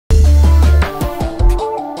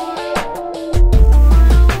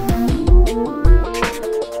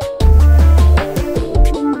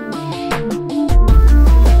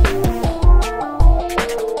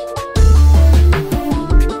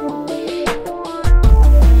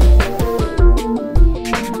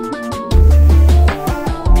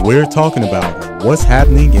We're talking about what's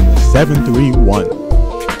happening in the 731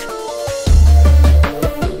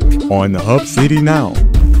 on the Hub City Now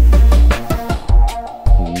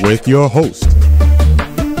with your host,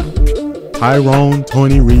 Tyrone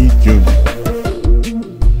Tony Reed Jr.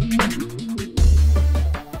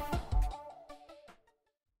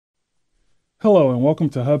 Hello and welcome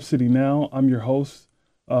to Hub City Now. I'm your host,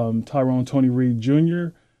 Tyrone Tony Reed Jr.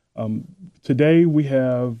 Today we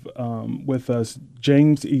have with us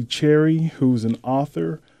James E. Cherry, who's an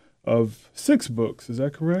author of 6 books. Is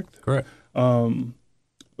that correct? Correct.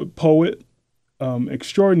 Poet,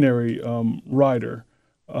 extraordinary writer.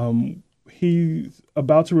 He's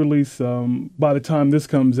about to release, by the time this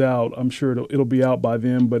comes out, I'm sure it'll be out by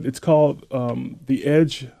then, but it's called The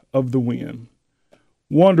Edge of the Wind.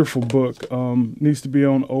 Wonderful book. Needs to be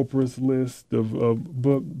on Oprah's list of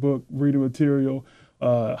book reader material.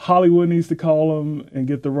 Hollywood needs to call them and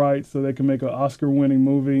get the rights so they can make an Oscar-winning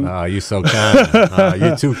movie. You're so kind.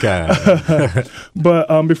 You're too kind.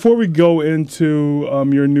 But before we go into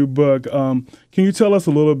your new book, can you tell us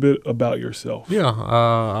a little bit about yourself? Yeah,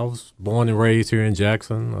 I was born and raised here in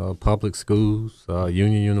Jackson, public schools,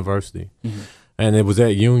 Union University. Mm-hmm. And it was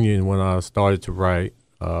at Union when I started to write.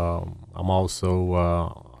 I'm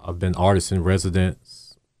also, I've been artist in residence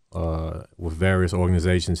with various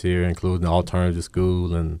organizations here, including the Alternative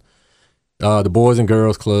School and the Boys and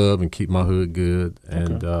Girls Club and Keep My Hood Good.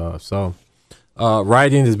 And so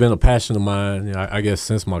writing has been a passion of mine, I guess,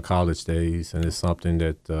 since my college days, and it's something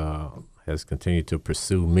that has continued to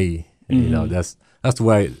pursue me. Mm-hmm. You know, that's the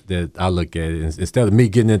way that I look at it. Instead of me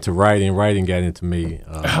getting into writing got into me.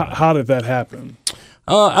 How did that happen?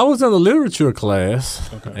 I was in a literature class,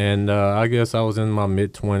 and I guess I was in my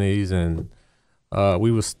mid-20s, and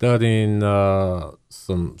we were studying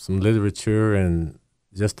some literature and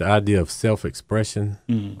just the idea of self-expression.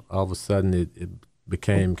 Mm. All of a sudden, it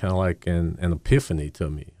became kind of like an epiphany to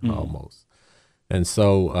me, almost. And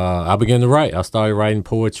so I began to write. I started writing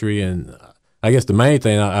poetry, and I guess the main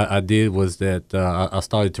thing I did was that I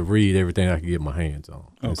started to read everything I could get my hands on.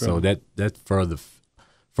 Okay. And so that further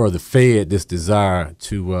fed this desire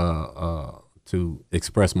to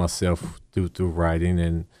express myself through writing,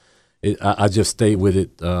 and I just stayed with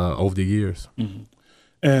it over the years. Mm-hmm.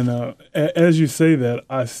 And as you say that,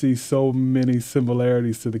 I see so many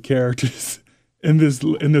similarities to the characters in this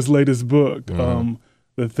latest book. Mm-hmm.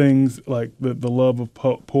 The things like the love of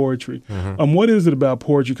poetry. Mm-hmm. What is it about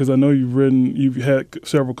poetry? Because I know you've had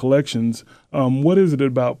several collections. What is it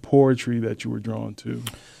about poetry that you were drawn to?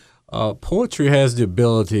 Poetry has the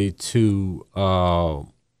ability to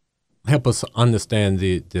help us understand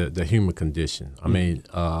the human condition. I mean,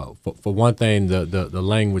 for one thing, the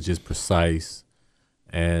language is precise,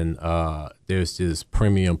 and there's this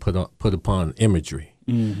premium put upon imagery.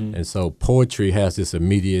 Mm-hmm. And so poetry has this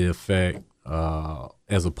immediate effect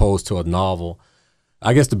as opposed to a novel.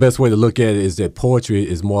 I guess the best way to look at it is that poetry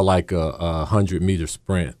is more like a 100-meter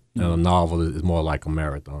sprint. And a novel is more like a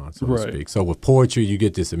marathon, so to speak. So with poetry, you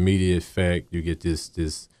get this immediate effect. You get this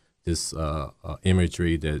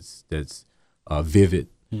imagery that's vivid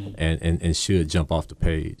and should jump off the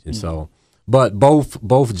page. And so, but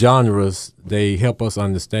both genres, they help us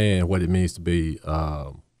understand what it means to be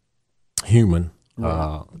human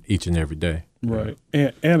each and every day. Right,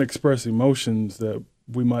 and express emotions that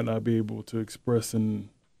we might not be able to express in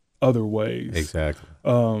other ways. Exactly.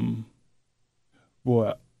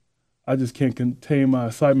 Boy, I just can't contain my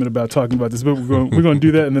excitement about talking about this, but we're going to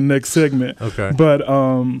do that in the next segment. Okay. But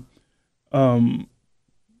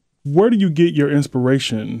where do you get your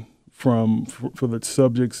inspiration from for the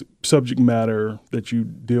subject matter that you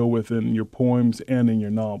deal with in your poems and in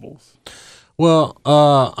your novels? Well,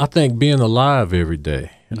 I think being alive every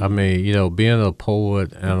day. Mm-hmm. I mean, being a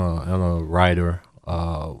poet and a writer,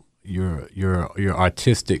 your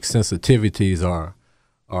artistic sensitivities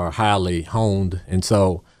are highly honed, and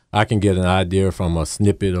so I can get an idea from a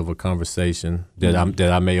snippet of a conversation that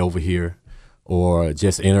I may overhear, or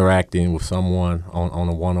just interacting with someone on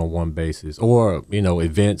a one-on-one basis, or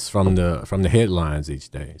events from the headlines each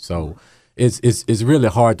day. So it's really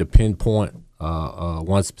hard to pinpoint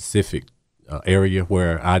one specific area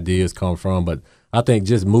where ideas come from, but I think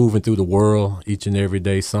just moving through the world each and every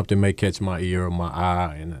day, something may catch my ear or my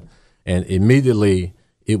eye, and immediately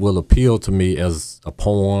it will appeal to me as a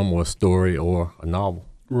poem or a story or a novel.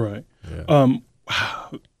 Right. Yeah.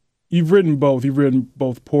 You've written both. You've written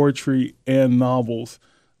both poetry and novels.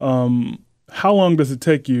 How long does it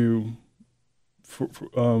take you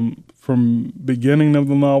from beginning of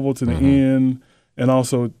the novel to the end, and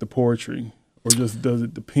also the poetry? Or just does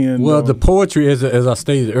it depend? Well, the poetry, as I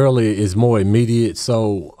stated earlier, is more immediate.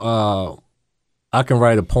 So I can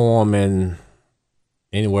write a poem in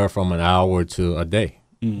anywhere from an hour to a day.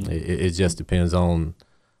 It just depends on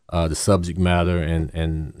the subject matter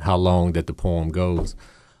and how long that the poem goes.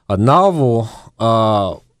 A novel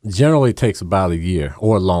generally takes about a year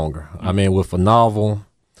or longer. I mean, with a novel,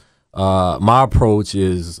 my approach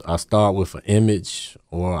is I start with an image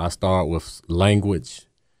or I start with language,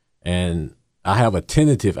 and I have a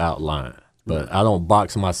tentative outline, but I don't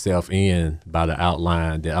box myself in by the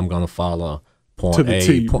outline that I'm going to follow point to the A.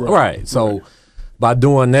 T, Right. So by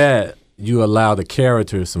doing that, you allow the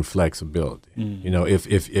character some flexibility. You know, if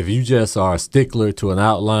you just are a stickler to an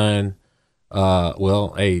outline,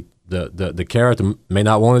 well, hey, the character may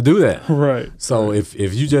not want to do that. Right. So if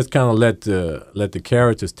you just kind of let the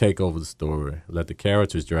characters take over the story, let the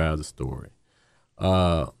characters drive the story,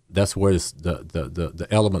 that's where the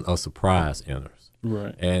element of surprise enters.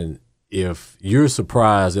 Right. And if you're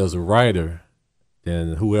surprised as a writer,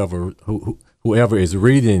 then whoever is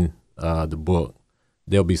reading the book,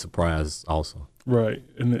 they'll be surprised also. Right.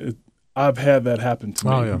 And I've had that happen to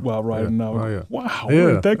me while writing a novel. Wow,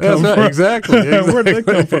 where did that come from? Exactly. Where did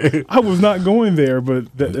that come from? I was not going there, but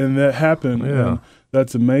that happened. Yeah. And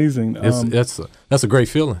that's amazing. That's a great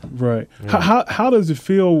feeling. Right. Yeah. How does it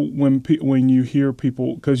feel when you hear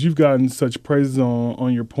people, because you've gotten such praises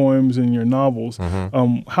on your poems and your novels,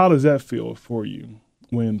 how does that feel for you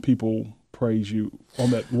when people praise you on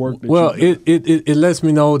that work that you do? It lets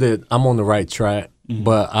me know that I'm on the right track.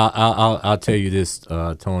 But I'll tell you this,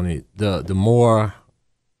 Tony. The more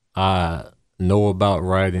I know about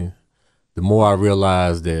writing, the more I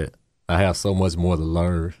realize that I have so much more to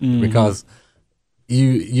learn. Because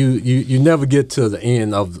you never get to the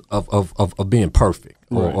end of being perfect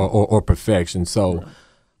or perfection. So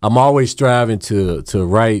I'm always striving to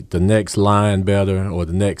write the next line better, or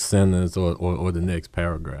the next sentence, or the next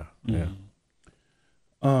paragraph. Yeah.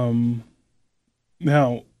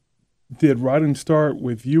 Now, did writing start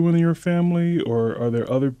with you and your family, or are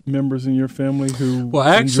there other members in your family who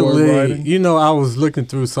enjoy writing? You know, I was looking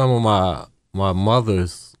through some of my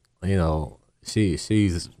mother's, you know,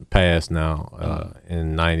 she's passed now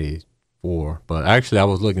in 94, but actually I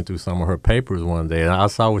was looking through some of her papers one day, and I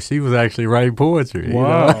saw where she was actually writing poetry.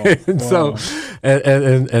 Wow. You know? And so,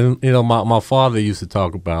 and you know, my father used to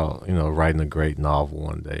talk about, you know, writing a great novel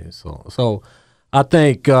one day. So I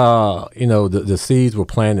think, you know, the seeds were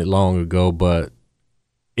planted long ago, but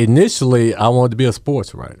initially I wanted to be a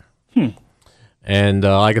sports writer. And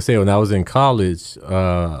like I said, when I was in college,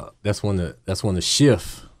 that's when the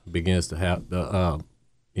shift begins to happen,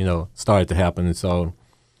 you know, started to happen. And so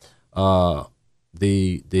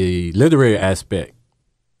the literary aspect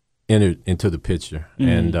entered into the picture.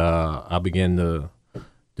 And I began to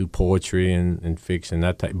do poetry and fiction,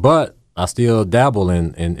 that type. But I still dabble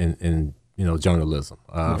in you know, journalism.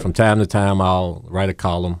 From time to time, I'll write a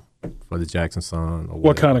column for the Jacksonian.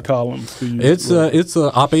 What kind of columns do you? It's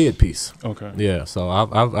a op-ed piece. Okay. Yeah. So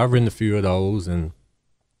I've written a few of those, and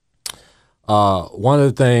one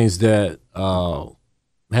of the things that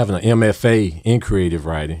having an MFA in creative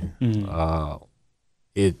writing,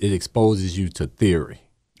 it exposes you to theory.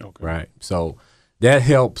 Okay. Right. So that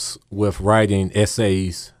helps with writing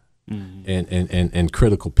essays and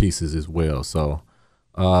critical pieces as well. So.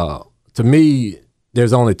 To me,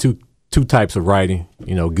 there's only two types of writing,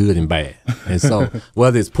 you know, good and bad. And so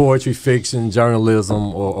whether it's poetry, fiction,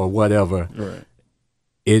 journalism, or whatever,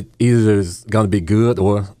 it either is going to be good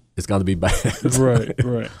or it's going to be bad.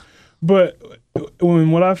 Right. But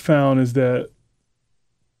what I found is that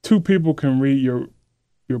two people can read your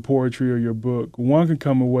poetry or your book. One can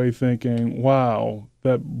come away thinking, wow,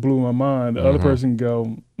 that blew my mind. The other person can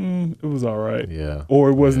go, it was all right. Yeah. Or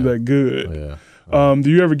it wasn't that good. Yeah.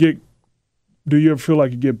 Do you ever feel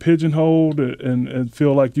like you get pigeonholed and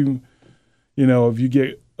feel like you know, if you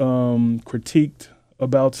get critiqued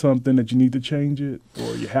about something that you need to change it,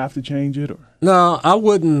 or you have to change it? Or no, I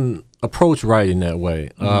wouldn't approach writing that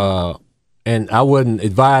way. And I wouldn't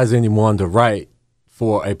advise anyone to write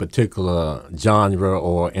for a particular genre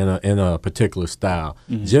or in a particular style.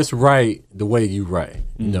 Just write the way you write,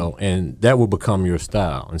 you know, and that will become your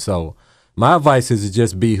style. And so my advice is to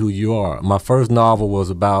just be who you are. My first novel was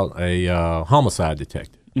about a homicide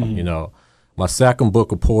detective. You know, my second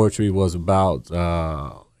book of poetry was about,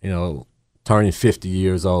 you know, turning 50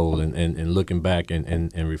 years old and looking back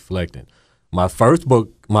and reflecting. My first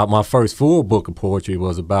book, my first full book of poetry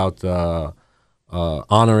was about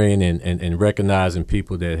honoring and recognizing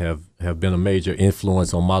people that have been a major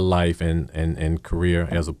influence on my life and career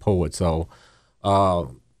as a poet. So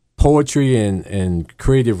poetry and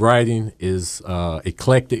creative writing is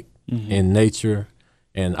eclectic in nature,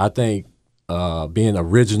 and I think being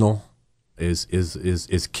original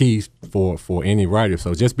is key for any writer.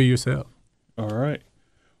 So just be yourself. All right.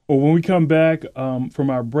 Well, when we come back from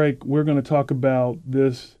our break, we're going to talk about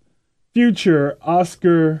this future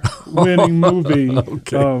Oscar-winning movie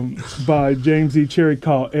by James E. Cherry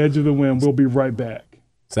called Edge of the Wind. We'll be right back.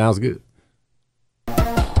 Sounds good.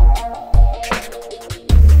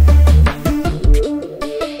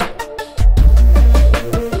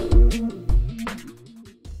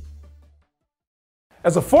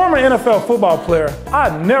 As a former NFL football player, I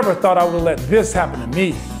never thought I would let this happen to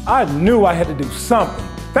me. I knew I had to do something.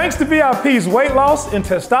 Thanks to VIP's weight loss and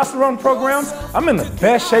testosterone programs, I'm in the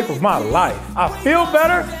best shape of my life. I feel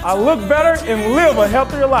better, I look better, and live a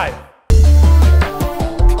healthier life.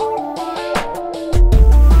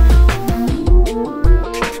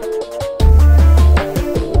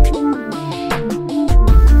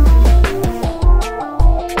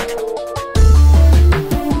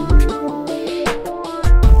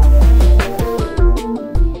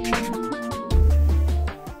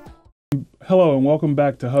 Hello and welcome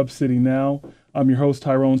back to Hub City Now. I'm your host,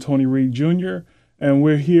 Tyrone Tony Reed Jr., and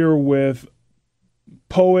we're here with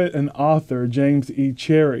poet and author James E.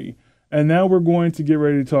 Cherry. And now we're going to get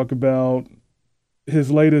ready to talk about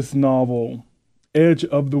his latest novel, Edge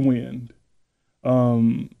of the Wind.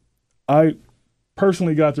 I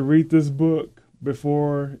personally got to read this book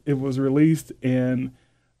before it was released, and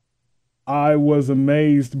I was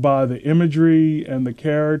amazed by the imagery and the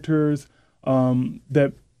characters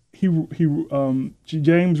that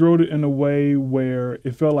James wrote it in a way where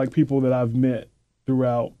it felt like people that I've met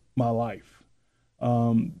throughout my life.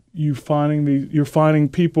 You're finding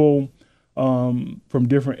people from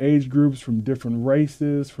different age groups, from different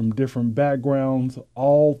races, from different backgrounds,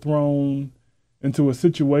 all thrown into a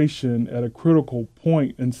situation at a critical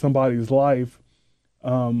point in somebody's life.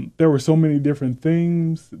 There were so many different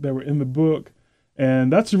themes that were in the book,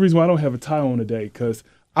 and that's the reason why I don't have a tie on today, because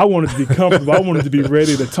I wanted to be comfortable. I wanted to be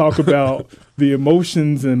ready to talk about the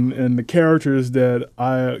emotions and the characters that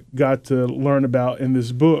I got to learn about in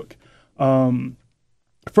this book.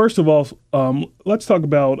 First of all, let's talk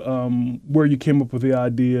about where you came up with the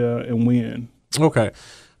idea and when. Okay.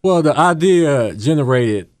 Well, the idea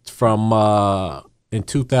generated from in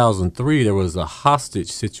 2003, there was a hostage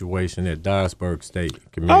situation at Dyersburg State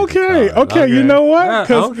Community College. Okay. You know what?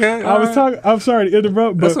 I'm sorry to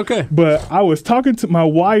interrupt, but that's okay. But I was talking to my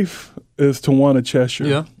wife, is Tawana Cheshire.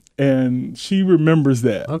 Yeah. And she remembers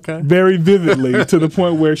that very vividly to the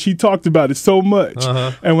point where she talked about it so much.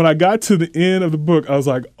 And when I got to the end of the book, I was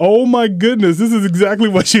like, oh my goodness, this is exactly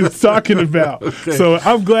what she was talking about. So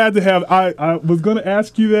I'm glad to have, I was going to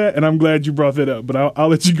ask you that, and I'm glad you brought that up, but I'll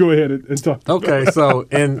let you go ahead and talk. So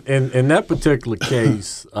in that particular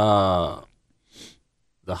case, the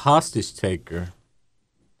hostage taker,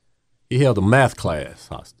 he held a math class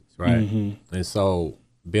hostage, right? Mm-hmm. And so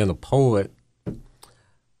being a poet,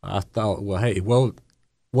 I thought, well, hey, what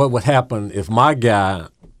would happen if my guy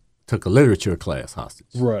took a literature class hostage?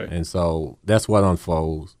 Right. And so that's what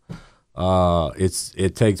unfolds.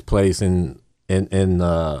 It takes place in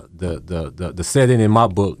the setting in my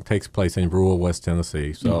book takes place in rural West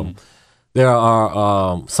Tennessee. So there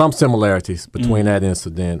are some similarities between that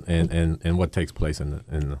incident and what takes place in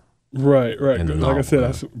the Right. In the novel, like I said,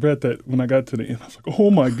 I read that when I got to the end. I was like, oh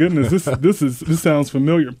my goodness, this sounds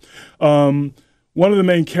familiar. One of the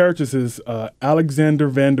main characters is Alexander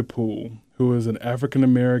Vanderpool, who is an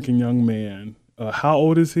African-American young man. How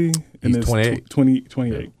old is he? He's 28.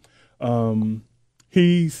 28.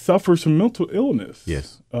 He suffers from mental illness.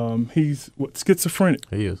 Yes. He's schizophrenic.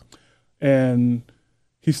 He is. And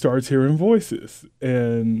he starts hearing voices.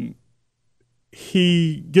 And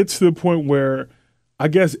he gets to the point where I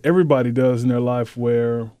guess everybody does in their life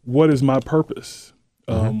where, what is my purpose?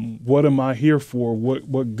 What am I here for?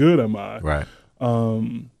 What good am I? Right.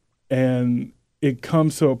 And it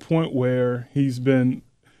comes to a point where he's been.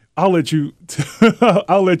 I'll let you.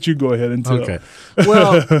 I'll let you go ahead and tell. Okay.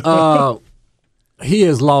 Well, he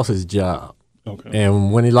has lost his job. Okay.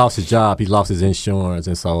 And when he lost his job, he lost his insurance,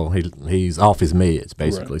 and so he's off his meds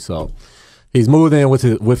basically. Right. So he's moved in with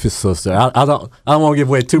his sister. I don't want to give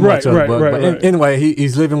away too much of it, but anyway,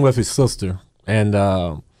 he's living with his sister, and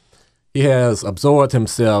he has absorbed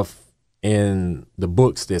himself in the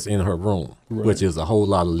books that's in her room, which is a whole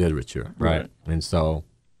lot of literature, right? And so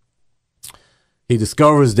he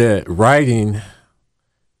discovers that writing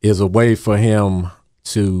is a way for him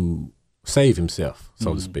to save himself,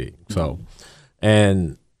 so to speak. So,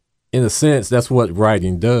 and in a sense, that's what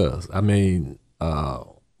writing does. I mean,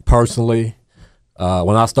 personally,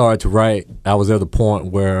 when I started to write, I was at a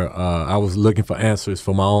point where I was looking for answers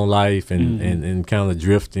for my own life and kind of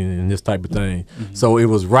drifting and this type of thing. So it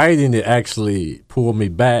was writing that actually pulled me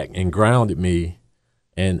back and grounded me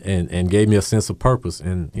and gave me a sense of purpose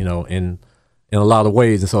in a lot of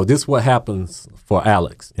ways. And so this is what happens for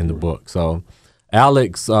Alex in the book. So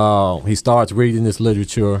Alex, he starts reading this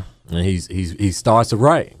literature and he starts to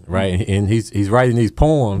write, right? And he's writing these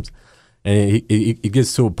poems. And he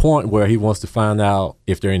gets to a point where he wants to find out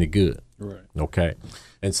if they're any good. Right. Okay.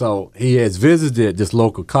 And so he has visited this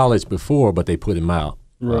local college before, but they put him out.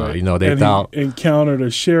 Right. They thought he encountered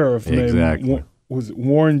a sheriff named was it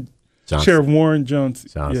Warren Johnson. Sheriff Warren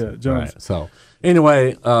Johnson. Yeah, Johnson. Right. So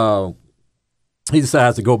anyway, he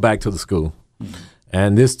decides to go back to the school.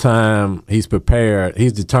 And this time he's prepared.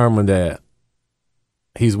 He's determined that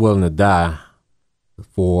he's willing to die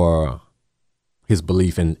for his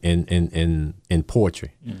belief in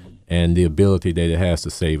poetry and the ability that it has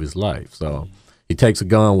to save his life. So he takes a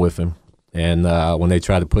gun with him, and when they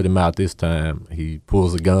try to put him out this time, he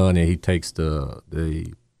pulls a gun and he takes the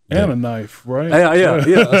a knife, right? Yeah.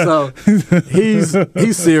 So he's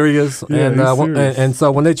serious, serious. And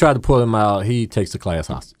so when they try to pull him out, he takes the class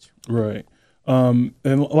hostage. Right. And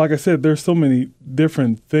like I said, there's so many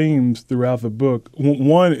different themes throughout the book.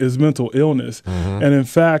 One is mental illness. And in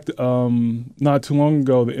fact, not too long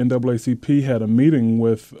ago, the NAACP had a meeting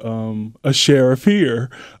with a sheriff here,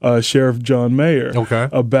 Sheriff John Mayer,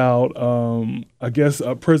 about, I guess,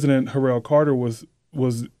 President Harrell Carter was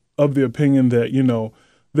of the opinion that,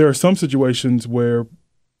 there are some situations where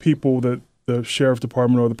people that the sheriff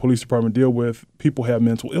department or the police department deal with, people have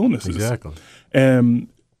mental illnesses. Exactly. And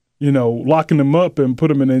locking them up and put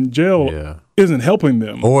them in jail isn't helping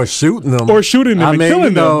them. Or shooting them. And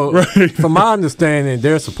killing them. Right. From my understanding,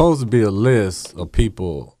 there's supposed to be a list of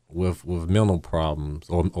people with mental problems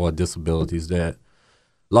or disabilities that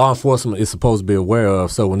law enforcement is supposed to be aware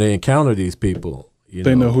of. So when they encounter these people,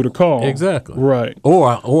 they know who to call. Exactly. Right.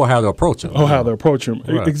 Or how to approach them.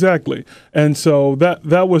 Right. Exactly. And so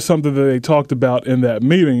that was something that they talked about in that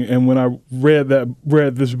meeting. And when I read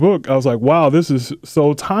this book, I was like, wow, this is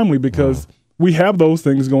so timely because we have those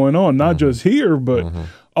things going on, not just here, but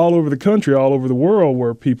all over the country, all over the world,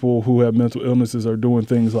 where people who have mental illnesses are doing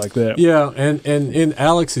things like that. Yeah. And in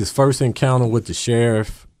Alex's first encounter with the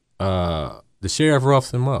sheriff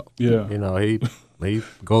roughs him up. Yeah. He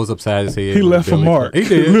goes upside his head. He left a mark. He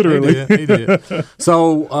did. Literally. He did.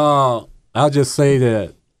 So I'll just say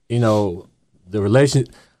that, the relation,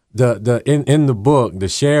 in the book, the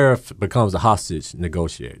sheriff becomes a hostage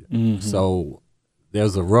negotiator. So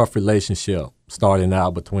there's a rough relationship starting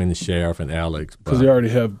out between the sheriff and Alex. Because they already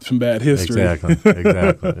have some bad history. Exactly.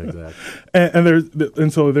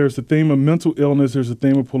 And so there's the theme of mental illness. There's the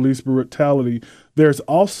theme of police brutality. There's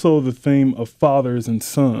also the theme of fathers and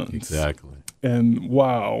sons. Exactly. And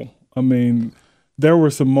wow, I mean, there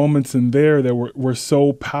were some moments in there that were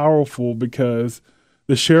so powerful because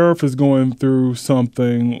the sheriff is going through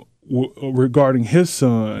something regarding his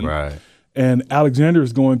son. Right. And Alexander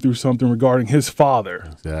is going through something regarding his father.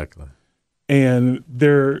 Exactly. And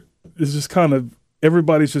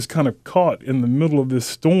everybody's just kind of caught in the middle of this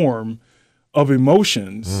storm of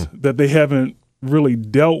emotions that they haven't really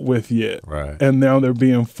dealt with yet. Right. And now they're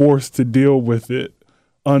being forced to deal with it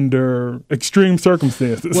under extreme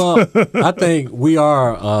circumstances. Well, I think we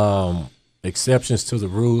are exceptions to the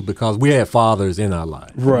rule because we had fathers in our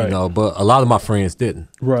life, right? But a lot of my friends didn't,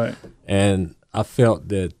 right? And I felt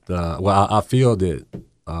that, I feel that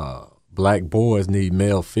black boys need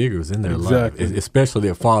male figures in their life, especially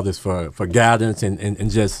their fathers for guidance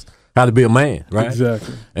and just how to be a man, right?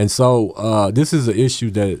 Exactly. And so this is an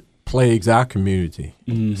issue that plagues our community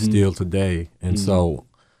still today, and so.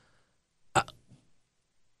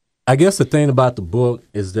 I guess the thing about the book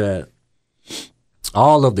is that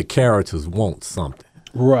all of the characters want something.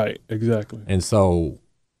 Right, exactly. And so,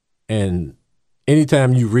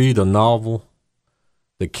 anytime you read a novel,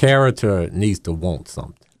 the character needs to want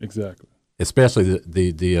something. Exactly. Especially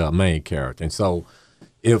the main character. And so,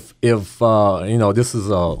 if this is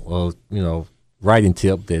a writing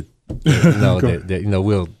tip that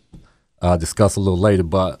we'll discuss a little later,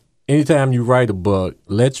 but anytime you write a book,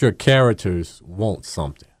 let your characters want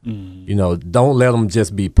something. Don't let them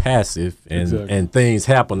just be passive and things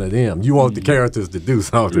happen to them. You want the characters to do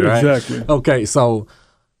something, right? Exactly. Okay, so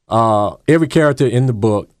every character in the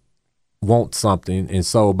book wants something, and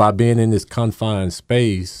so by being in this confined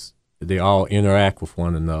space, they all interact with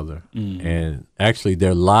one another, and actually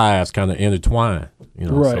their lives kind of intertwine.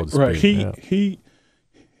 Right, so to speak. Right.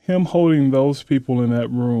 Him holding those people in that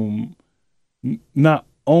room not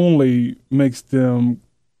only makes them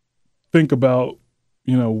think about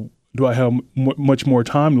do I have much more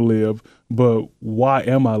time to live, but why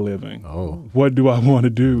am I living? Oh. What do I want to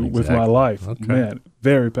do with my life? Okay. Man,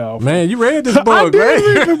 very powerful. Man, you read this book, I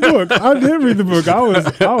did read the book. I did read the book. I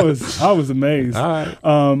was amazed. All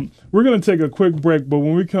right. We're going to take a quick break, but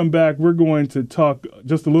when we come back, we're going to talk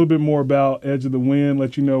just a little bit more about Edge of the Wind,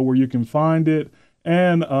 let you know where you can find it,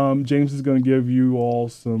 and James is going to give you all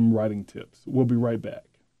some writing tips. We'll be right back.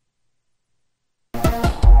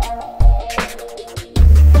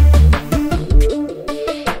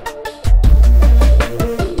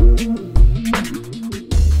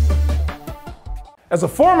 As a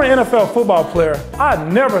former NFL football player, I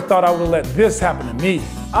never thought I would let this happen to me.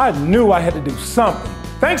 I knew I had to do something.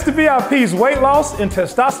 Thanks to VIP's weight loss and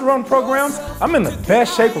testosterone programs, I'm in the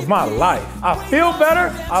best shape of my life. I feel better,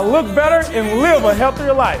 I look better, and live a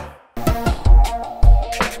healthier life.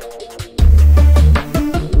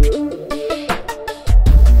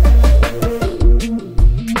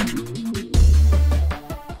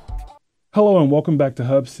 Hello and welcome back to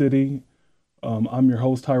Hub City. I'm your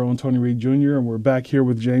host, Tyrone Tony Reed Jr., and we're back here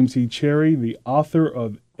with James E. Cherry, the author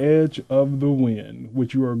of Edge of the Wind,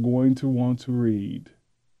 which you are going to want to read.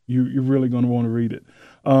 You're really going to want to read it.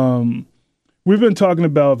 We've been talking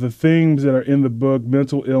about the themes that are in the book: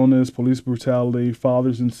 mental illness, police brutality,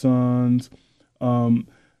 fathers and sons.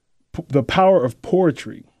 The power of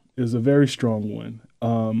poetry is a very strong one.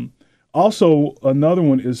 Also, another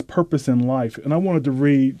one is purpose in life. And I wanted to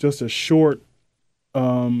read just a short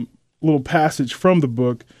little passage from the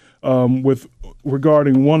book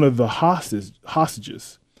regarding one of the hostages.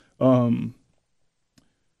 Her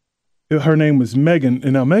name was Megan,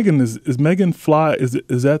 and now Megan is Megan Fly. That's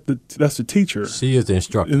the teacher? She is the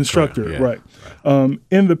instructor. Instructor, yeah, right?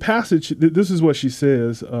 In the passage, this is what she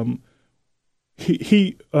says. Let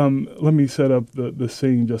me set up the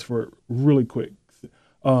scene just for really quick.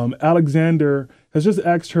 Alexander has just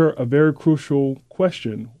asked her a very crucial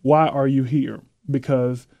question: why are you here?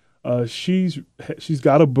 Because she's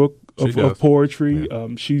got a book of poetry. Yeah.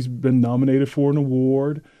 She's been nominated for an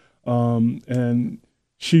award, and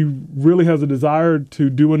she really has a desire to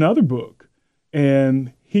do another book.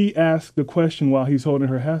 And he asked the question while he's holding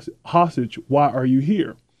her hostage: why are you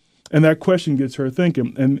here? And that question gets her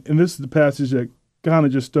thinking. And this is the passage that kind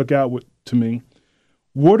of just stuck out to me.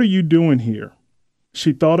 What are you doing here?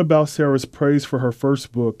 She thought about Sarah's praise for her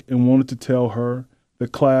first book and wanted to tell her, the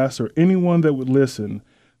class, or anyone that would listen,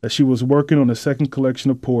 that she was working on a second collection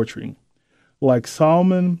of poetry. Like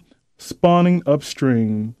salmon spawning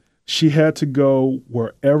upstream, she had to go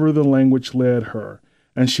wherever the language led her,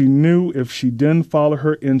 and she knew if she didn't follow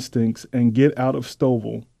her instincts and get out of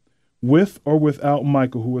Stovall, with or without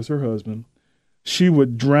Michael, who was her husband, she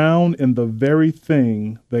would drown in the very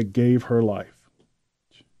thing that gave her life.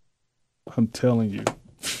 I'm telling you.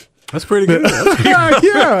 That's pretty good.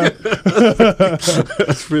 Yeah.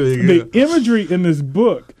 That's pretty good. The imagery in this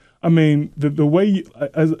book, I mean, the way you,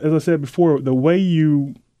 as I said before, the way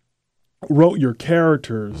you wrote your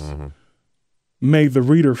characters made the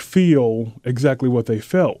reader feel exactly what they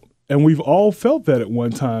felt. And we've all felt that at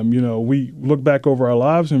one time. We look back over our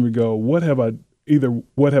lives and we go, what have I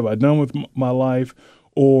done with my life,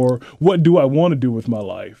 or what do I want to do with my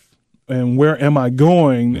life? And where am I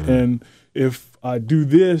going? And if I do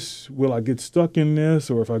this, will I get stuck in this?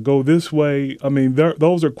 Or if I go this way? I mean,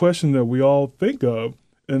 those are questions that we all think of.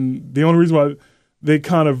 And the only reason why they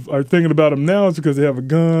kind of are thinking about them now is because they have a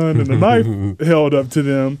gun and a knife held up to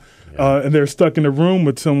them. And they're stuck in a room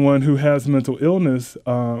with someone who has mental illness.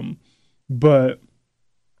 But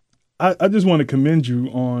I just want to commend you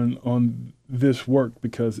on this work,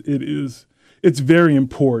 because it's very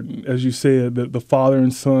important, as you said, the father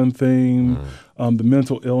and son theme, the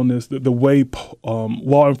mental illness, the way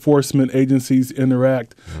law enforcement agencies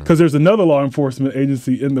interact. Because there's another law enforcement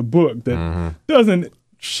agency in the book that doesn't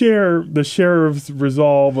share the sheriff's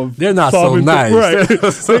resolve of they're not so nice. Right.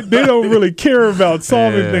 they don't really care about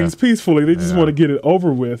solving things peacefully. They just want to get it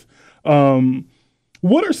over with.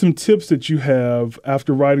 What are some tips that you have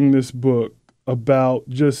after writing this book about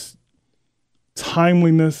just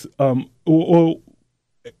timeliness? Well,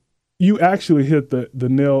 you actually hit the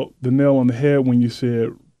nail on the head when you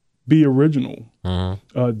said be original.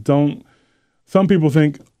 Some people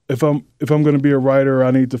think if I'm going to be a writer,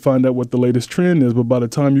 I need to find out what the latest trend is. But by the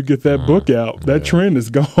time you get that book out, that trend is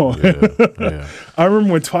gone. I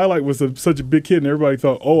remember when Twilight was such a big hit, and everybody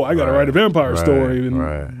thought, "Oh, I got to write a vampire story,"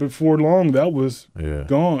 and before long, that was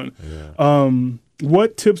gone.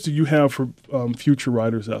 What tips do you have for future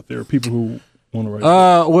writers out there, people who want to write?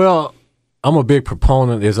 Well, I'm a big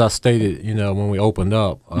proponent, as I stated, when we opened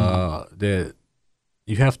up, that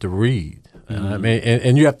you have to read. I mean,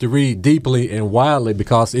 and you have to read deeply and widely,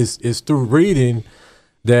 because it's through reading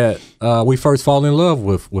that we first fall in love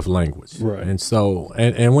with language. Right. And so,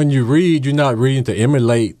 and when you read, you're not reading to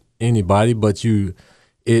emulate anybody, but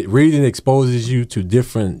reading exposes you to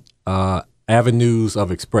different avenues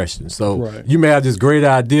of expression. So you may have this great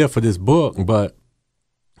idea for this book, but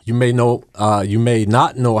you may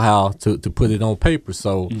not know how to put it on paper.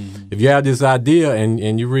 So if you have this idea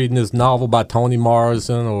and you're reading this novel by Toni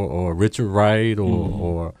Morrison or Richard Wright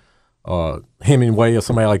or Hemingway or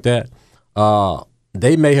somebody like that,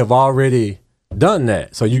 they may have already done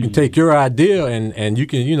that. So you can take your idea and you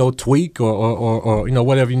can, tweak or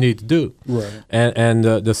whatever you need to do. Right. And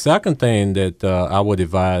the second thing that I would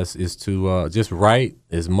advise is to just write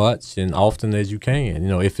as much and often as you can.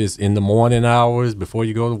 If it's in the morning hours before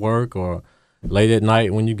you go to work, or late at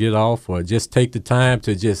night when you get off, or just take the time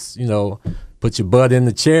to just, put your butt in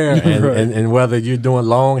the chair and whether you're doing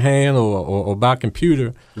longhand or by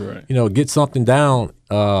computer, get something down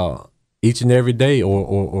each and every day,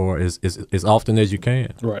 or as often as you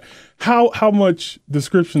can. Right. How much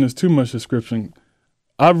description is too much description?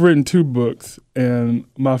 I've written 2 books, and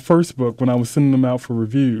my first book, when I was sending them out for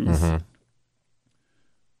reviews,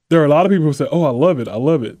 there are a lot of people who say, "Oh, I love it, I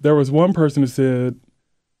love it." There was one person who said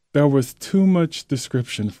there was too much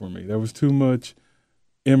description for me. There was too much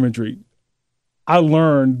imagery. I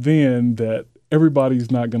learned then that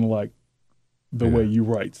everybody's not going to like the way you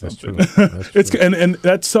write something. That's true. And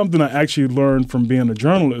that's something I actually learned from being a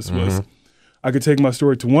journalist was I could take my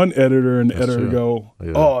story to one editor and the editor would go,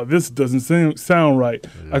 "Oh, this doesn't sound right."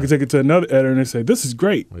 I could take it to another editor and they say, "This is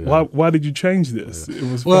great. Why did you change this?" It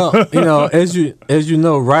was as you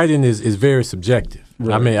know, writing is very subjective.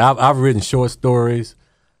 Right. I mean, I've written short stories.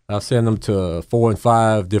 I've sent them to 4 and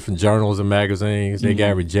 5 different journals and magazines. They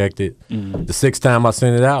got rejected. The 6th time I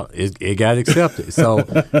sent it out, it got accepted. So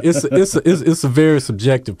it's a very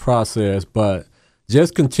subjective process. But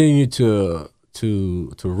just continue to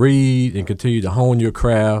read and continue to hone your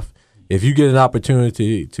craft. If you get an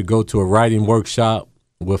opportunity to go to a writing workshop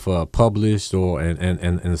with a published or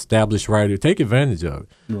an established writer, take advantage of it.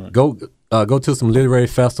 Right. Go to some literary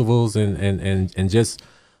festivals and just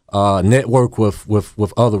network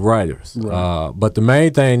with other writers. Right. But the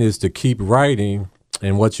main thing is to keep writing,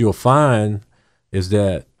 and what you'll find is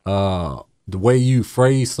that the way you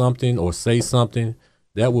phrase something or say something,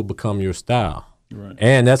 that will become your style. Right.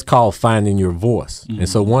 And that's called finding your voice. And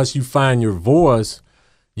so once you find your voice,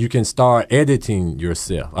 you can start editing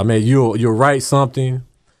yourself. I mean, you'll write something,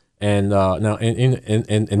 and now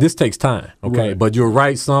and this takes time, okay? Right. But you'll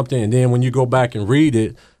write something, and then when you go back and read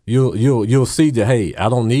it, you'll see that, hey, I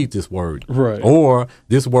don't need this word, right? Or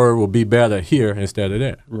this word will be better here instead of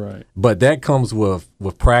there, right? But that comes with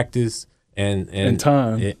practice and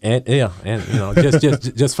time, and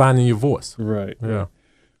just finding your voice, right? Yeah.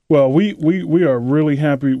 Well, we are really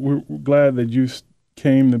happy. We're glad that you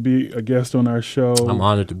came to be a guest on our show. I'm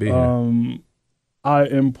honored to be here. I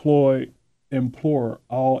implore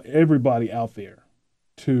everybody out there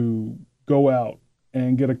to go out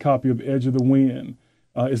and get a copy of Edge of the Wind.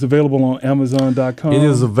 It's available on Amazon.com. It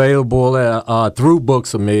is available through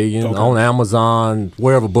Books A Million, on Amazon,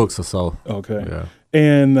 wherever books are sold. Okay. Yeah.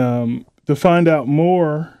 And to find out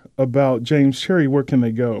more about James Cherry, where can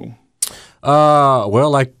they go? Well,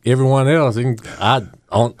 like everyone else, I'm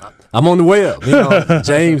on the web,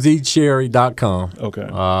 jamesecherry.com. Okay.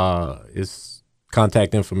 It's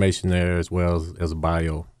contact information there as well as a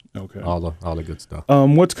bio. Okay. All the good stuff.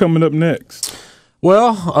 What's coming up next?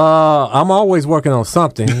 Well, I'm always working on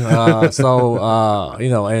something. And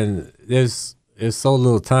there's so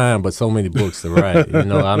little time, but so many books to write.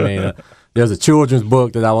 There's a children's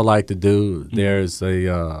book that I would like to do. There's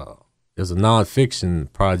a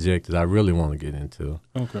nonfiction project that I really want to get into.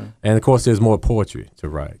 Okay. And of course, there's more poetry to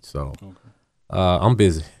write. So, I'm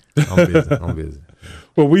busy. I'm busy.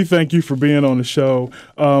 Well, we thank you for being on the show.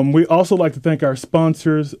 We also like to thank our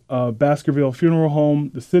sponsors, Baskerville Funeral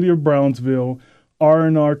Home, the City of Brownsville,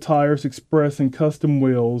 R&R Tires Express and Custom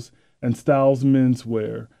Wheels, and Styles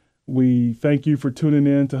Menswear. We thank you for tuning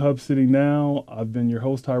in to Hub City Now. I've been your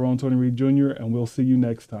host, Tyrone Tony Reed Jr., and we'll see you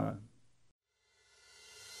next time.